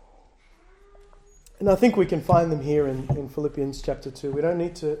 And I think we can find them here in Philippians chapter 2. We don't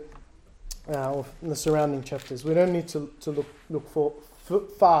need to, or in the surrounding chapters, we don't need to look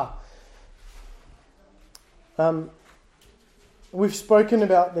far. We've spoken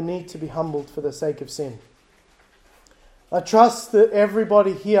about the need to be humbled for the sake of sin. I trust that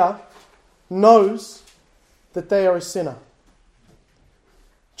everybody here knows that they are a sinner.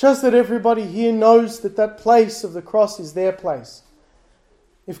 Trust that everybody here knows that place of the cross is their place.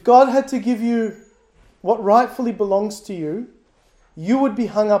 If God had to give you what rightfully belongs to you, you would be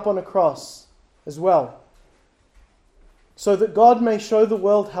hung up on a cross as well, so that God may show the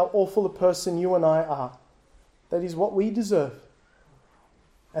world how awful a person you and I are. That is what we deserve.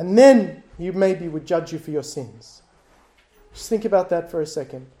 And then He maybe would judge you for your sins. Just think about that for a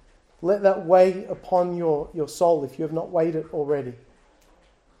second. Let that weigh upon your soul if you have not weighed it already.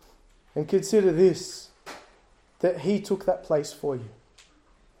 And consider this, that He took that place for you.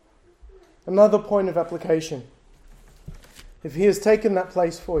 Another point of application. If He has taken that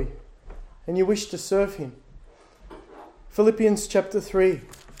place for you and you wish to serve Him, Philippians chapter 3,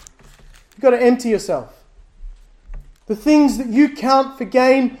 you've got to empty yourself. The things that you count for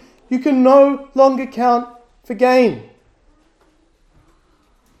gain, you can no longer count for gain.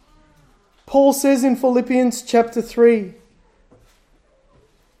 Paul says in Philippians chapter 3,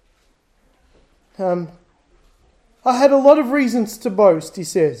 I had a lot of reasons to boast, he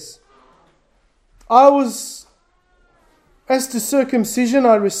says. As to circumcision,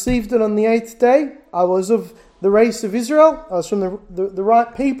 I received it on the 8th day. I was of the race of Israel. I was from the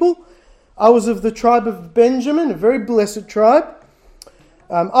right people. I was of the tribe of Benjamin, a very blessed tribe.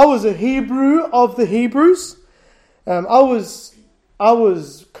 I was a Hebrew of the Hebrews. I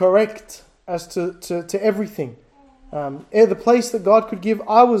was correct as to everything. The place that God could give,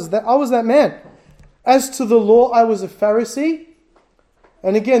 I was that man. As to the law, I was a Pharisee.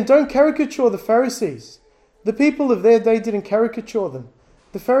 And again, don't caricature the Pharisees. The people of their day didn't caricature them.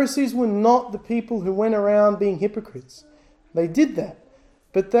 The Pharisees were not the people who went around being hypocrites. They did that.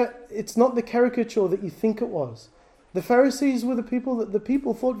 But it's not the caricature that you think it was. The Pharisees were the people that the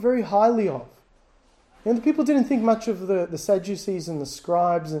people thought very highly of. And the people didn't think much of the Sadducees and the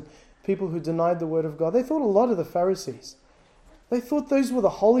scribes and people who denied the word of God. They thought a lot of the Pharisees. They thought those were the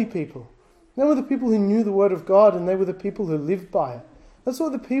holy people. They were the people who knew the word of God, and they were the people who lived by it.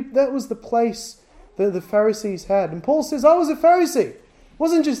 That was the place that the Pharisees had. And Paul says, I was a Pharisee. It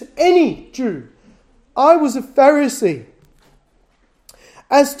wasn't just any Jew. I was a Pharisee.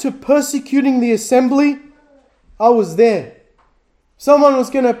 As to persecuting the assembly, I was there. Someone was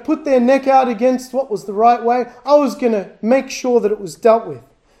going to put their neck out against what was the right way. I was going to make sure that it was dealt with.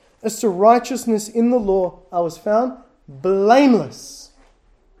 As to righteousness in the law, I was found blameless.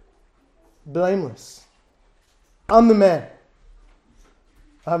 Blameless. I'm the man.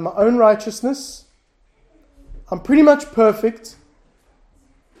 I have my own righteousness. I'm pretty much perfect.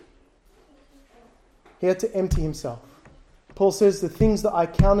 He had to empty himself. Paul says the things that I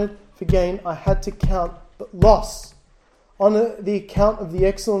counted for gain, I had to count but loss on the account of the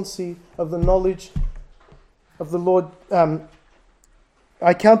excellency of the knowledge of the Lord.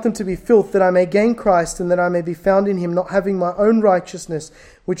 I count them to be filth, that I may gain Christ and that I may be found in Him, not having my own righteousness,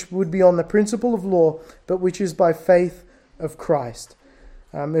 which would be on the principle of law, but which is by faith of Christ.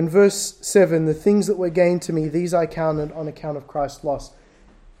 In verse 7, the things that were gained to me, these I counted on account of Christ's loss.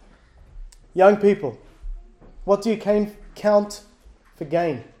 Young people, what do you count for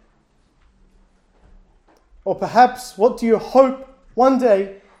gain? Or perhaps, what do you hope one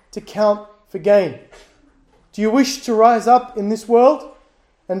day to count for gain? Do you wish to rise up in this world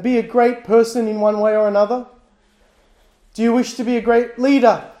and be a great person in one way or another? Do you wish to be a great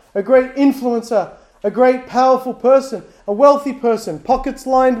leader, a great influencer, a great powerful person, a wealthy person, pockets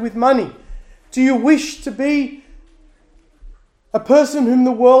lined with money? Do you wish to be a person whom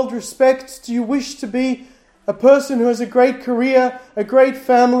the world respects? Do you wish to be a person who has a great career, a great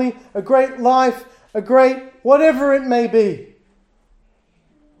family, a great life, a great whatever it may be?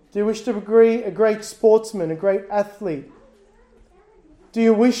 Do you wish to be a great sportsman, a great athlete? Do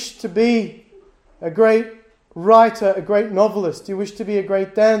you wish to be a great writer, a great novelist? Do you wish to be a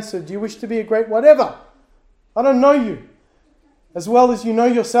great dancer? Do you wish to be a great whatever? I don't know you as well as you know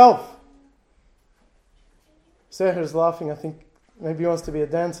yourself. Sarah is laughing. I think maybe he wants to be a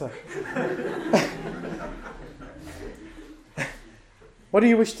dancer. What do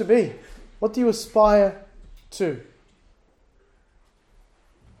you wish to be? What do you aspire to?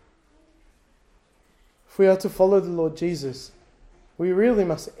 If we are to follow the Lord Jesus, we really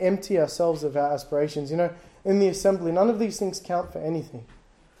must empty ourselves of our aspirations. You know, in the assembly, none of these things count for anything.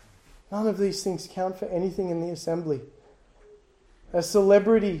 None of these things count for anything in the assembly. A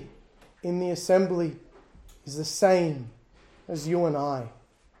celebrity in the assembly is the same as you and I.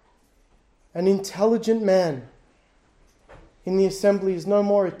 An intelligent man in the assembly is no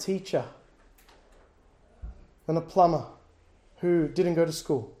more a teacher than a plumber who didn't go to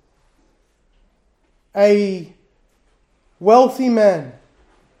school. A wealthy man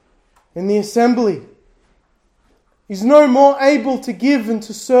in the assembly is no more able to give and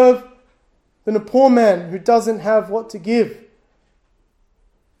to serve than a poor man who doesn't have what to give.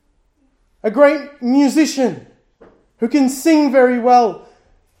 A great musician who can sing very well,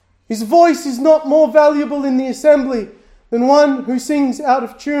 his voice is not more valuable in the assembly than one who sings out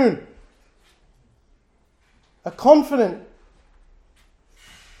of tune. A confident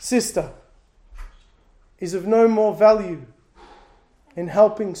sister is of no more value in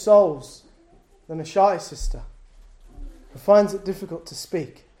helping souls than a shy sister who finds it difficult to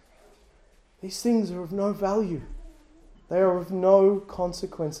speak. These things are of no value. They are of no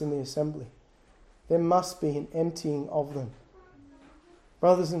consequence in the assembly. There must be an emptying of them.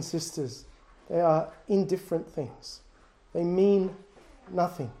 Brothers and sisters, they are indifferent things. They mean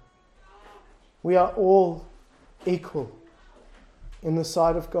nothing. We are all equal in the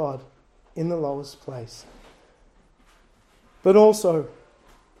sight of God in the lowest place. But also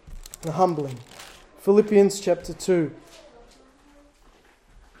the humbling. Philippians chapter 2.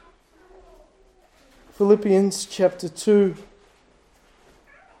 Philippians chapter 2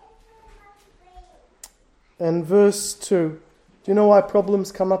 and verse 2. Do you know why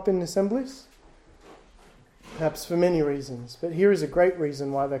problems come up in assemblies? Perhaps for many reasons, but here is a great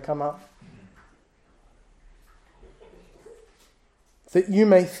reason why they come up. That you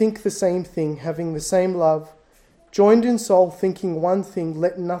may think the same thing, having the same love, joined in soul, thinking one thing,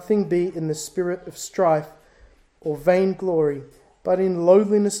 let nothing be in the spirit of strife or vainglory, but in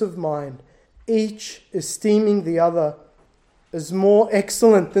lowliness of mind, each esteeming the other as more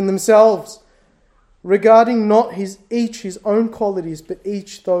excellent than themselves, regarding not each his own qualities, but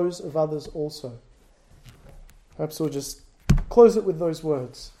each those of others also. Perhaps we'll just close it with those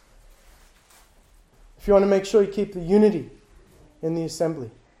words. If you want to make sure you keep the unity in the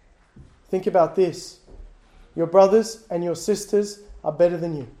assembly, think about this. Your brothers and your sisters are better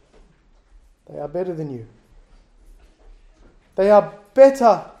than you. They are better than you. They are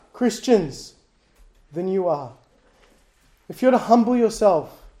better Christians than you are. If you're to humble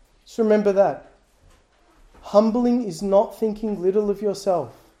yourself, just remember that. Humbling is not thinking little of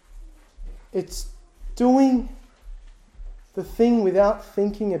yourself. It's doing the thing without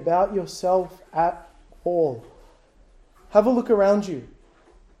thinking about yourself at all. Have a look around you.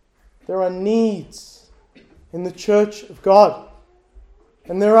 There are needs in the church of God.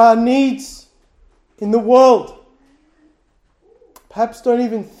 And there are needs in the world. Perhaps don't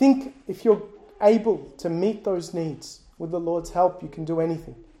even think if you're able to meet those needs. With the Lord's help, you can do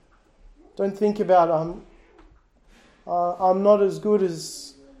anything. Don't think about, I'm not as good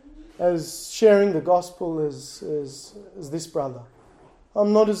as sharing the gospel as this brother.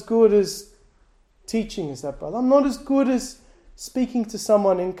 I'm not as good as teaching as that brother. I'm not as good as speaking to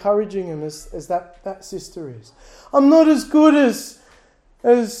someone, encouraging him as that sister is. I'm not as good as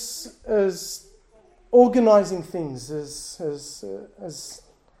organizing things as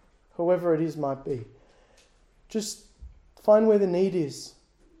whoever it is might be. Just find where the need is.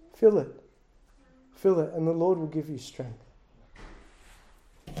 Fill it, and the Lord will give you strength.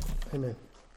 Amen.